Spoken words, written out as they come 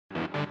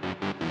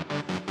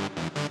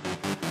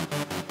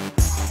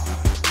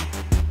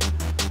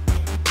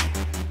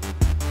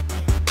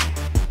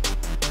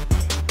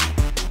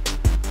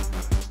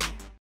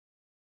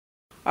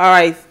All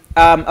right.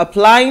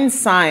 Applying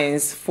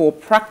science for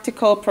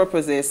practical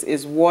purposes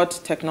is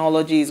what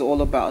technology is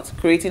all about.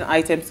 Creating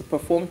items to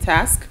perform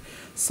tasks,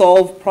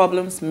 solve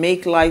problems,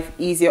 make life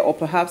easier or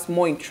perhaps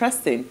more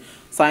interesting.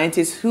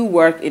 Scientists who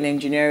work in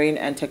engineering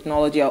and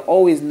technology are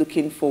always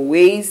looking for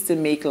ways to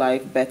make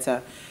life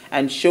better.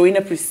 And showing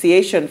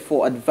appreciation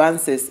for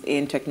advances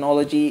in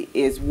technology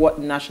is what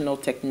National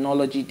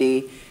Technology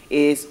Day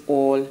is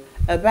all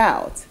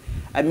about.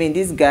 I mean,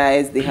 these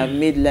guys, they have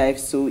made life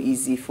so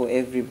easy for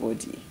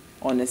everybody.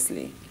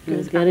 Honestly,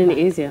 it's getting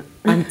easier.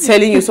 I'm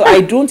telling you. So I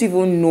don't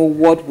even know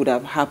what would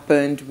have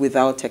happened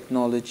without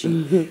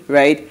technology,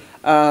 right?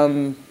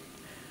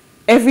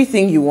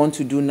 Everything you want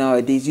to do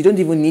nowadays, you don't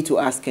even need to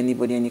ask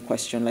anybody any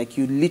question. Like,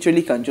 you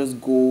literally can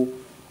just go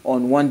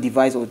on one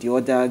device or the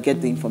other,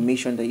 get the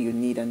information that you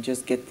need, and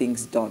just get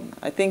things done.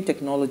 I think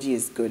technology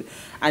is good,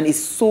 and it's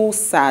so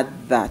sad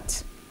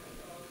that,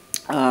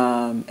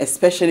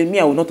 especially me,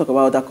 I will not talk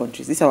about other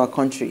countries. This is our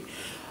country.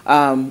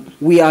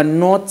 We are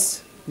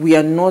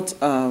not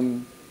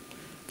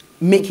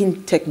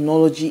making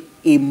technology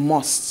a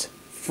must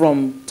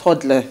from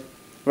toddler,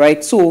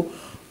 right? So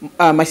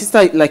my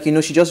sister, like, you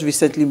know, she just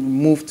recently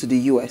moved to the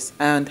US,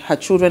 and her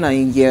children are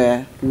in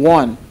year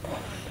 1.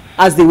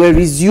 As they were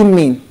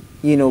resuming,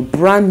 you know,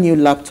 brand new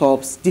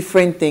laptops,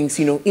 different things,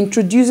 you know,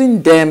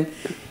 introducing them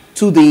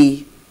to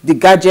the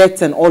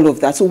gadgets and all of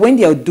that. So when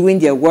they are doing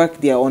their work,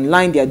 they are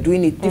online, they are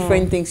doing it,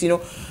 different things, you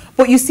know.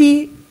 But you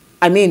see,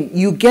 I mean,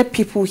 you get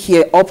people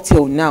here up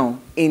till now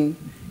in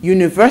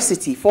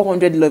university,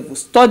 400 levels,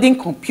 studying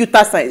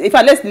computer science. In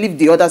fact, let's leave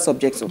the other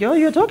subjects. So.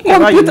 You're talking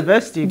about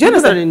university. Do you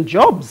understand? In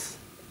jobs.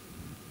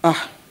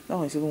 Ah,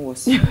 no, it's even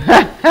worse.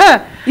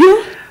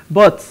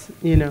 But,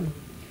 you know,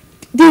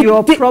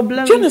 your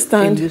problems in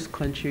this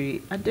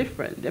country are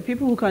different. There are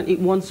people who can't eat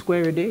 1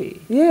 square a day.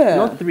 Yeah.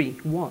 Not 3,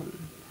 1.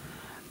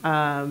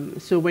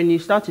 So when you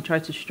start to try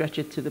to stretch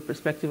it to the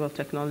perspective of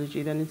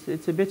technology, then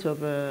it's a bit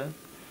of a...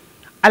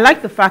 I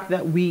like the fact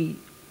that we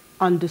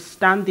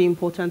understand the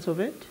importance of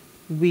it.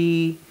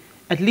 We,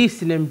 at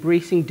least in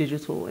embracing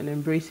digital and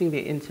embracing the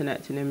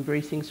internet and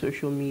embracing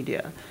social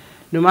media,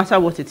 no matter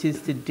what it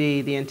is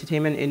today, the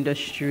entertainment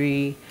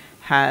industry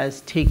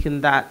has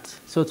taken that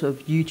sort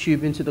of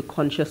YouTube into the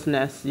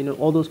consciousness, you know,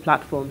 all those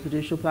platforms, the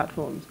digital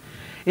platforms,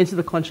 into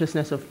the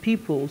consciousness of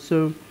people.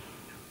 So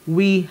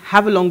we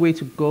have a long way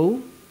to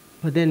go,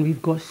 but then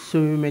we've got so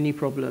many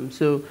problems.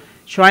 So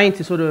trying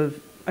to sort of,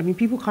 I mean,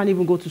 people can't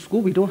even go to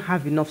school. We don't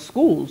have enough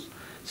schools.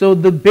 So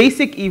the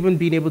basic, even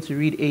being able to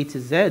read A to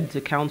Z,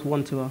 to count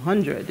 1 to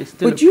 100 is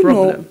still a problem. But you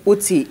know,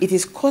 Oti, it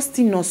is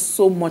costing us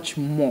so much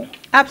more.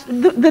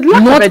 Absolutely. The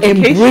lack of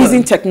education. Not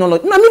embracing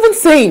technology. No, I'm even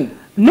saying.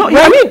 No, right?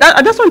 I mean,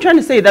 that's what I'm trying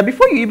to say, that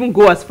before you even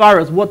go as far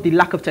as what the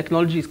lack of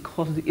technology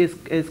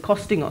is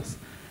costing us,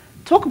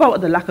 talk about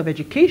what the lack of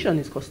education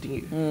is costing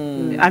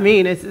you. I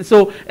mean,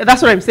 so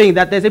that's what I'm saying,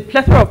 that there's a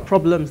plethora of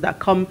problems that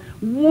come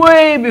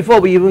way before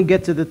we even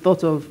get to the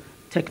thought of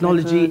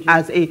technology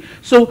as a...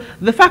 So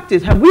the fact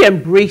is, have we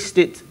embraced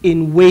it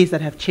in ways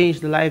that have changed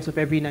the lives of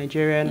every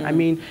Nigerian? I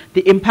mean,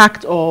 the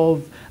impact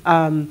of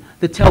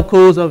the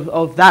telcos,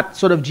 of that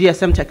sort of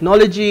GSM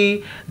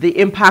technology, the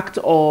impact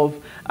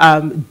of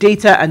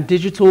data and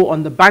digital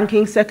on the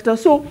banking sector.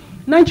 So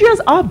Nigerians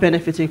are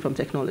benefiting from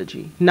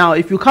technology. Now,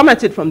 if you come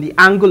at it from the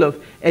angle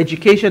of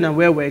education and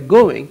where we're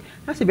going,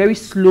 that's a very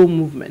slow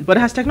movement. But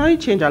has technology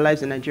changed our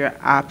lives in Nigeria?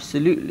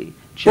 Absolutely.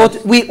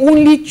 But we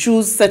only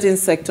choose certain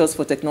sectors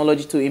for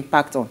technology to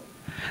impact on.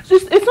 So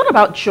it's not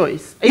about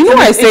choice.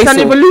 It's an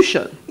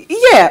evolution.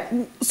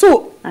 Yeah.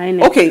 So,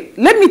 okay,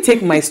 let me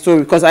take my story,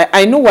 because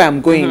I know where I'm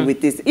going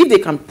with this. If they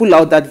can pull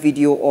out that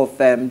video of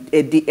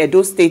the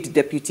Edo State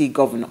Deputy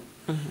Governor,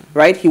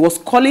 right? He was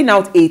calling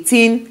out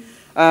 18,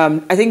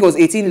 I think it was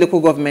 18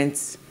 local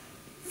governments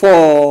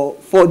for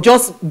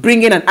just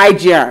bringing an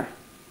IGR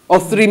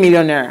of 3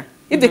 million naira.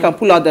 If they can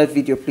pull out that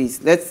video,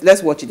 please,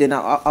 let's watch it. Then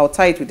I'll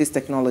tie it with this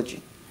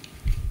technology.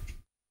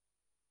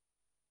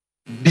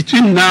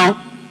 Between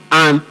now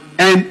and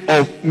end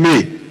of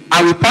May,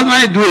 I will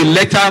personally do a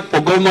letter for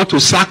governor to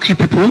sack you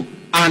people,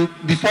 and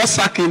before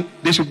sacking,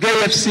 they should get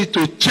EFCC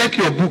to check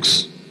your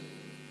books.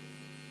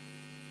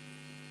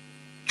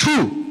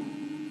 True.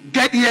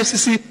 Get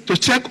EFCC to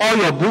check all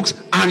your books,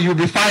 and you'll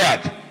be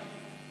fired.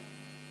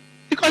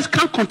 Because it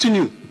can't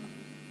continue.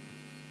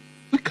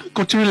 We can't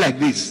continue like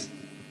this.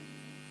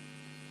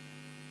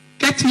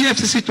 Get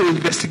EFCC to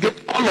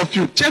investigate all of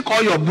you. Check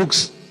all your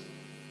books.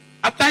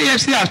 After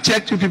EFCC has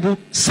checked you people,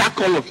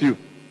 sack all of you.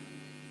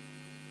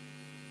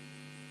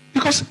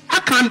 Because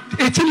how can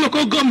 18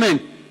 local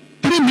government,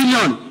 3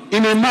 million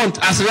in a month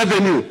as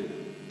revenue?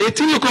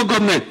 18 local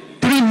government,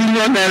 3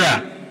 million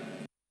naira.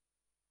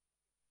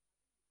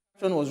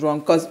 Was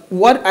wrong, because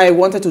what I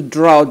wanted to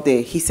draw out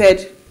there, he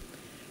said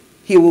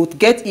he would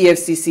get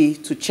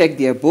EFCC to check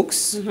their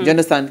books, do you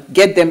understand,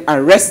 get them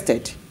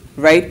arrested,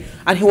 right?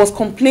 And he was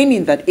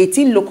complaining that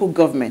 18 local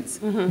governments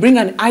bring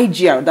an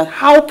IGR, that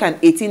how can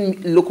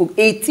 18 local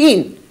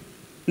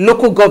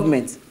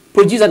governments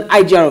produce an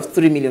IGR of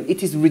 3 million.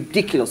 It is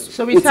ridiculous.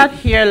 So we sat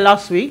here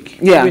last week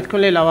with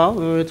Kole Lawal.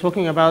 We were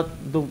talking about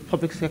the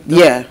public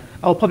sector,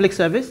 or public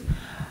service.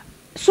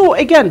 So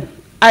again,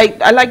 I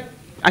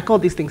call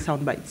these things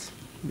sound bites,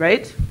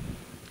 right?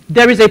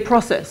 There is a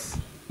process.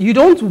 You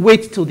don't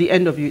wait till the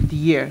end of the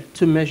year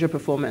to measure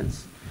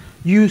performance.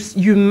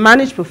 You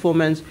manage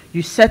performance,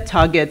 you set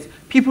targets,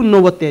 people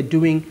know what they're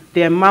doing,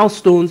 there are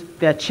milestones,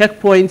 there are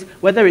checkpoints,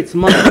 whether it's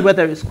monthly,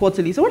 whether it's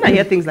quarterly. So when I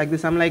hear things like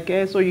this, I'm like,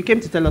 so you came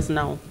to tell us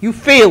now. You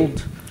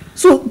failed.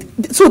 So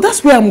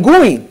that's where I'm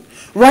going,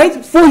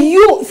 right? For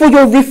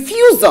your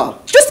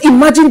refusal, just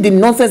imagine the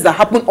nonsense that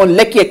happened on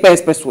Lekki Ekpe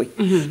Expressway.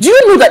 Do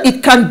you know that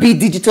it can be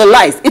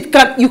digitalized?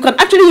 You can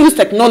actually use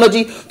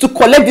technology to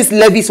collect these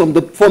levies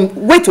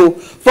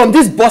from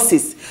these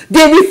buses.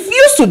 They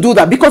refuse to do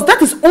that because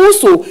that is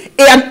also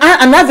an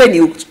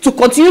avenue to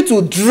continue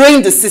to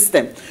drain the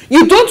system.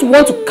 You don't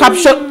want to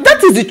capture.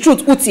 That is the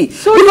truth, Uti.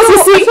 So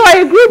I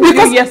agree with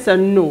you, yes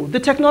and no. The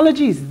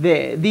technology is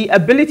there. The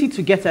ability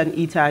to get an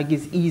e-tag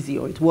is easy,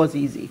 or it was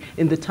easy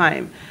in the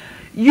time.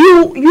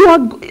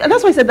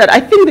 That's why I said that. I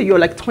think that you're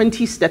like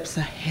 20 steps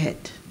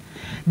ahead.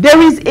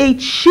 There is a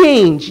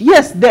change.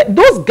 Yes,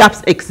 those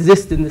gaps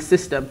exist in the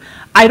system.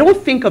 I don't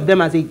think of them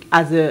as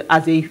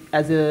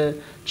a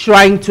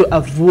trying to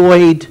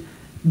avoid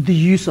the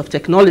use of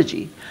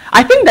technology.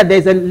 I think that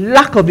there's a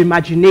lack of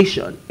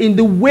imagination in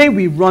the way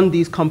we run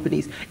these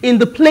companies, in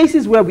the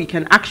places where we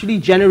can actually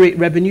generate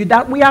revenue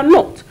that we are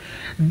not.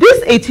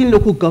 These 18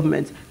 local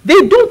governments,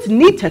 they don't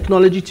need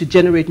technology to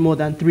generate more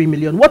than 3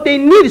 million. What they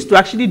need is to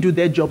actually do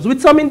their jobs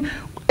with some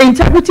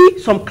integrity,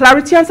 some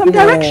clarity, and some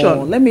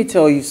direction. Let me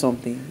tell you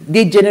something.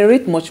 They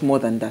generate much more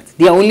than that.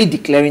 They are only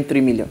declaring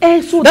 3 million.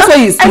 So that's why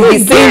he's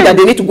saying that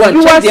they need to go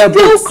and check their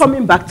books. You are still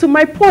coming back to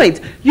my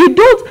point. You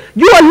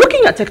are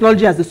looking at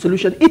technology as a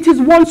solution. It is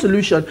one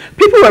solution.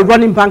 People were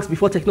running banks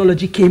before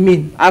technology came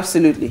in.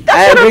 Absolutely.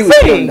 That's I agree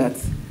with you on that.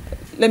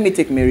 Let me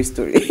take Mary's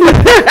story.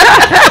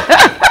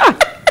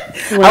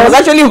 I was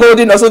actually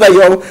holding her so that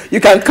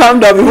you can calm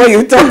down before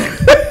you talk.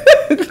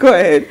 Go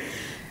ahead.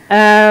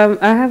 I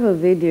have a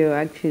video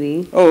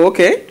actually. Oh,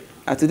 okay.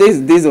 Today's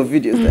days of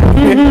videos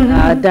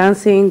then.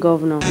 Dancing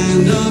governor.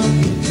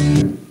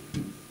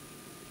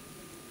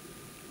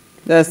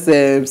 That's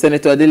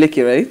Senator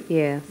Adeleke, right?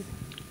 Yes.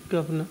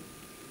 Governor.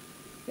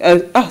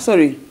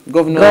 Sorry.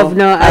 Governor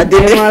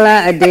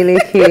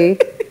Adeleke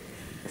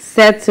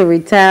set to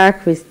retire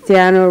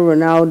Cristiano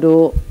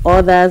Ronaldo,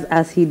 others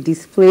as he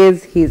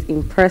displays his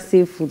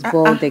impressive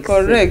football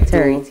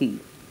dexterity.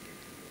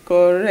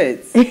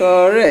 Correct.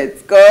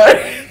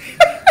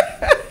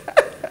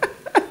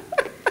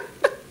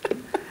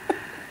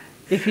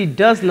 If he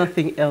does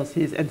nothing else,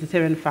 his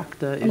entertainment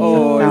factor is it's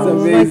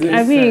amazing.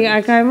 I mean,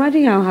 I can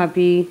imagine how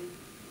happy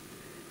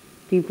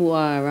people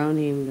are around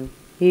him, though.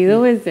 He's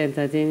always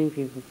entertaining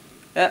people.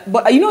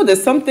 But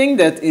there's something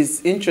that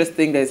is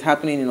interesting that is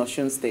happening in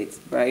Osun State,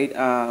 right?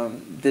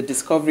 The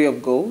discovery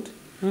of gold.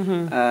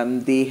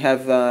 They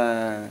have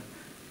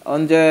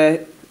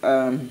under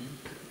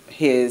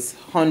his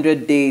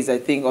 100 days, I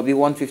think, or be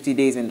 150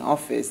 days in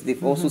office.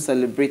 They've also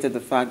celebrated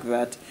the fact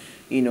that,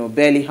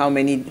 barely how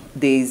many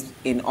days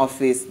in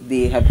office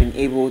they have been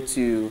able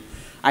to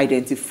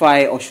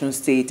identify Osun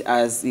State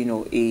as,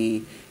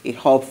 a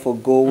hub for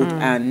gold,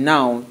 and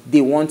now they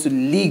want to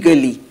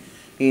legally.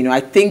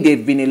 I think there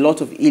have been a lot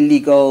of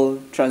illegal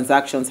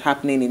transactions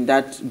happening in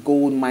that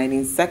gold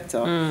mining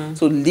sector.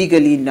 So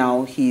legally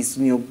now he's,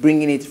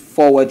 bringing it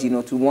forward,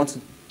 to want to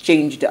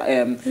change the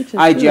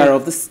IGR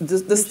of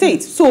the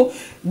state. So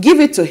give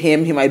it to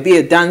him. He might be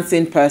a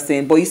dancing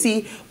person. But you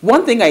see,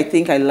 one thing I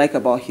think I like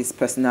about his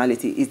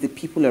personality is the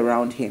people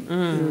around him,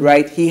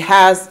 right? He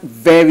has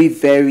very,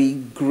 very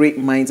great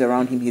minds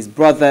around him. His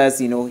brothers,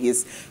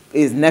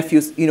 his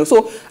nephews,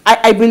 So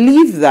I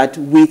believe that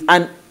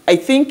and I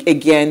think,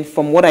 again,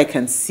 from what I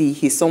can see,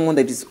 he's someone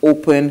that is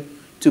open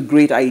to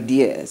great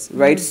ideas,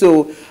 right?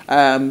 So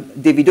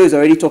Davido is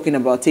already talking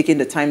about taking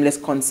the Timeless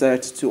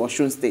concert to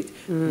Osun State.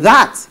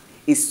 That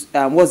is,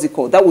 what's it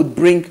called? That would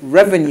bring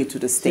revenue to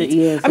the state.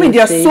 Yes, I mean,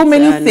 there are so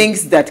many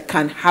things that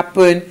can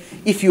happen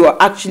if you are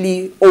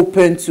actually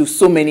open to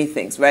so many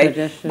things,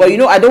 right? But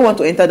I don't want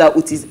to enter that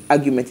Uti's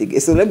argument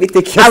again. So let me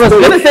take your I was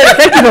going to say,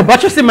 thank you for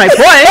buttressing my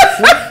point,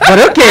 but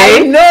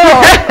okay. No.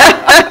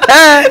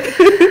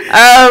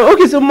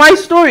 Okay, so my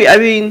story, I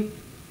mean,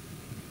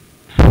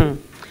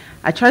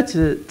 I try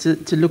to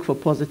look for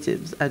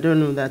positives. I don't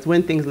know that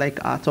when things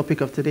like our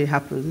topic of today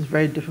happens, it's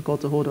very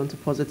difficult to hold on to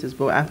positives,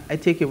 but I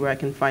take it where I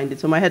can find it.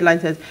 So my headline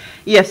says,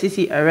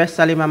 EFCC arrests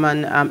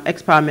Mamman,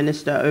 ex-power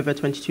minister, over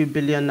 22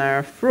 billion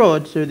naira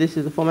fraud. So this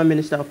is the former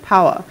minister of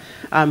power,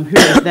 who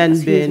has then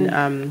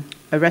been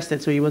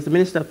arrested. So he was the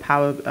Minister of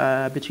Power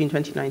between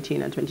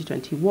 2019 and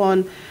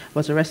 2021,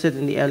 was arrested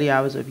in the early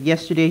hours of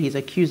yesterday. He's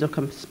accused of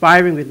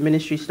conspiring with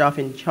ministry staff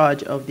in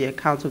charge of the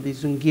accounts of the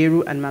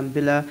Zungeru and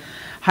Mambila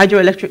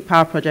hydroelectric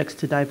power projects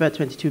to divert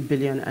 22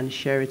 billion and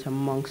share it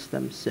amongst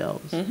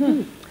themselves.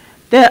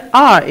 There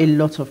are a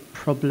lot of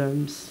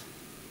problems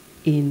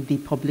in the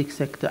public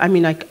sector. I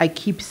mean, I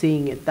keep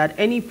saying it, that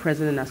any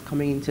president that's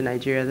coming into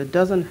Nigeria that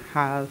doesn't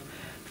have,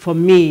 for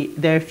me,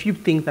 there are a few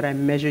things that I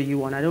measure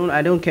you on.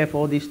 I don't care for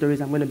all these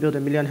stories. I'm going to build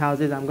 1 million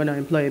houses. I'm going to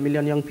employ 1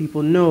 million young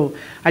people. No,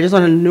 I just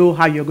want to know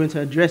how you're going to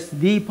address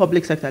the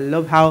public sector. I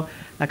love how,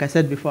 like I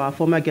said before, our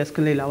former guest,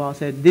 Kunle Lawal,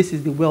 said, this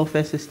is the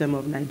welfare system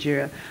of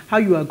Nigeria. How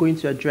you are going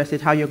to address it,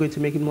 how you're going to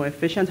make it more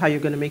efficient, how you're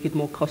going to make it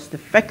more cost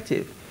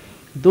effective.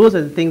 Those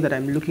are the things that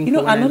I'm looking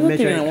for when I'm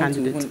measuring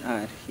candidates. Another thing I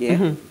want to add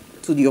here,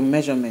 to your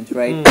measurement,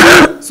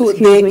 right? So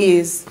there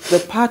is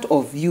the part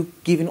of you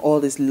giving all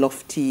these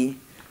lofty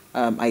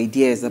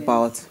ideas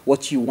about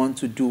what you want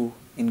to do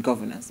in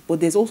governance,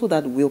 but there's also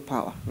that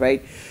willpower,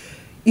 right?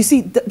 You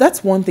see,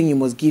 that's one thing you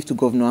must give to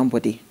Governor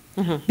Ambode.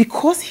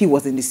 Because he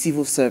was in the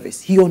civil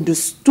service, he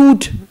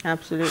understood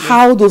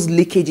how those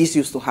leakages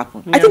used to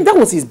happen. I think that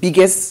was his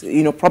biggest,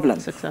 problem.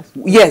 Success.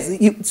 Yes.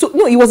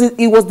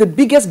 It was the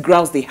biggest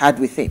grouse they had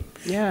with him.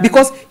 Yeah.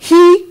 Because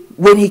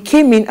when he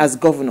came in as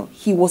governor,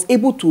 he was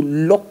able to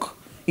lock,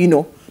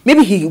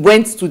 maybe he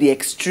went to the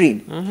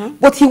extreme,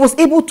 but he was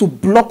able to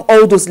block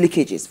all those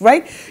leakages,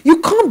 right?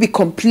 You can't be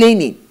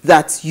complaining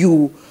that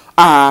you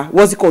are,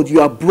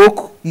 you are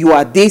broke, you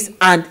are this,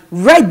 and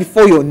right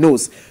before your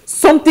nose,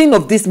 something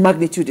of this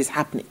magnitude is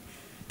happening.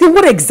 Then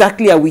what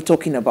exactly are we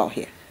talking about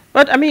here?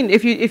 But I mean,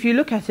 if you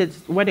look at it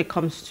when it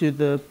comes to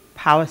the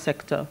power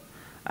sector,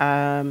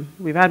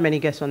 we've had many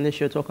guests on this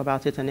show talk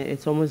about it, and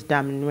it's almost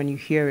damning when you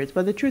hear it.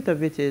 But the truth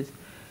of it is,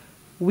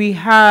 we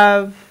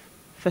have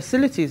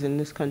facilities in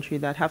this country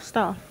that have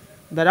staff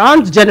that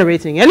aren't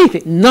generating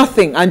anything.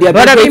 Nothing, and they're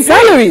paying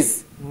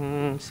salaries.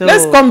 So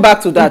let's come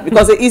back to that,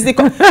 because it's easy.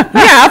 I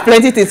have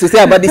plenty things to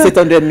say about this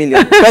 800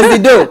 million. Press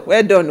the door.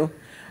 We're done.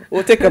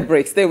 We'll take a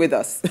break. Stay with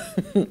us.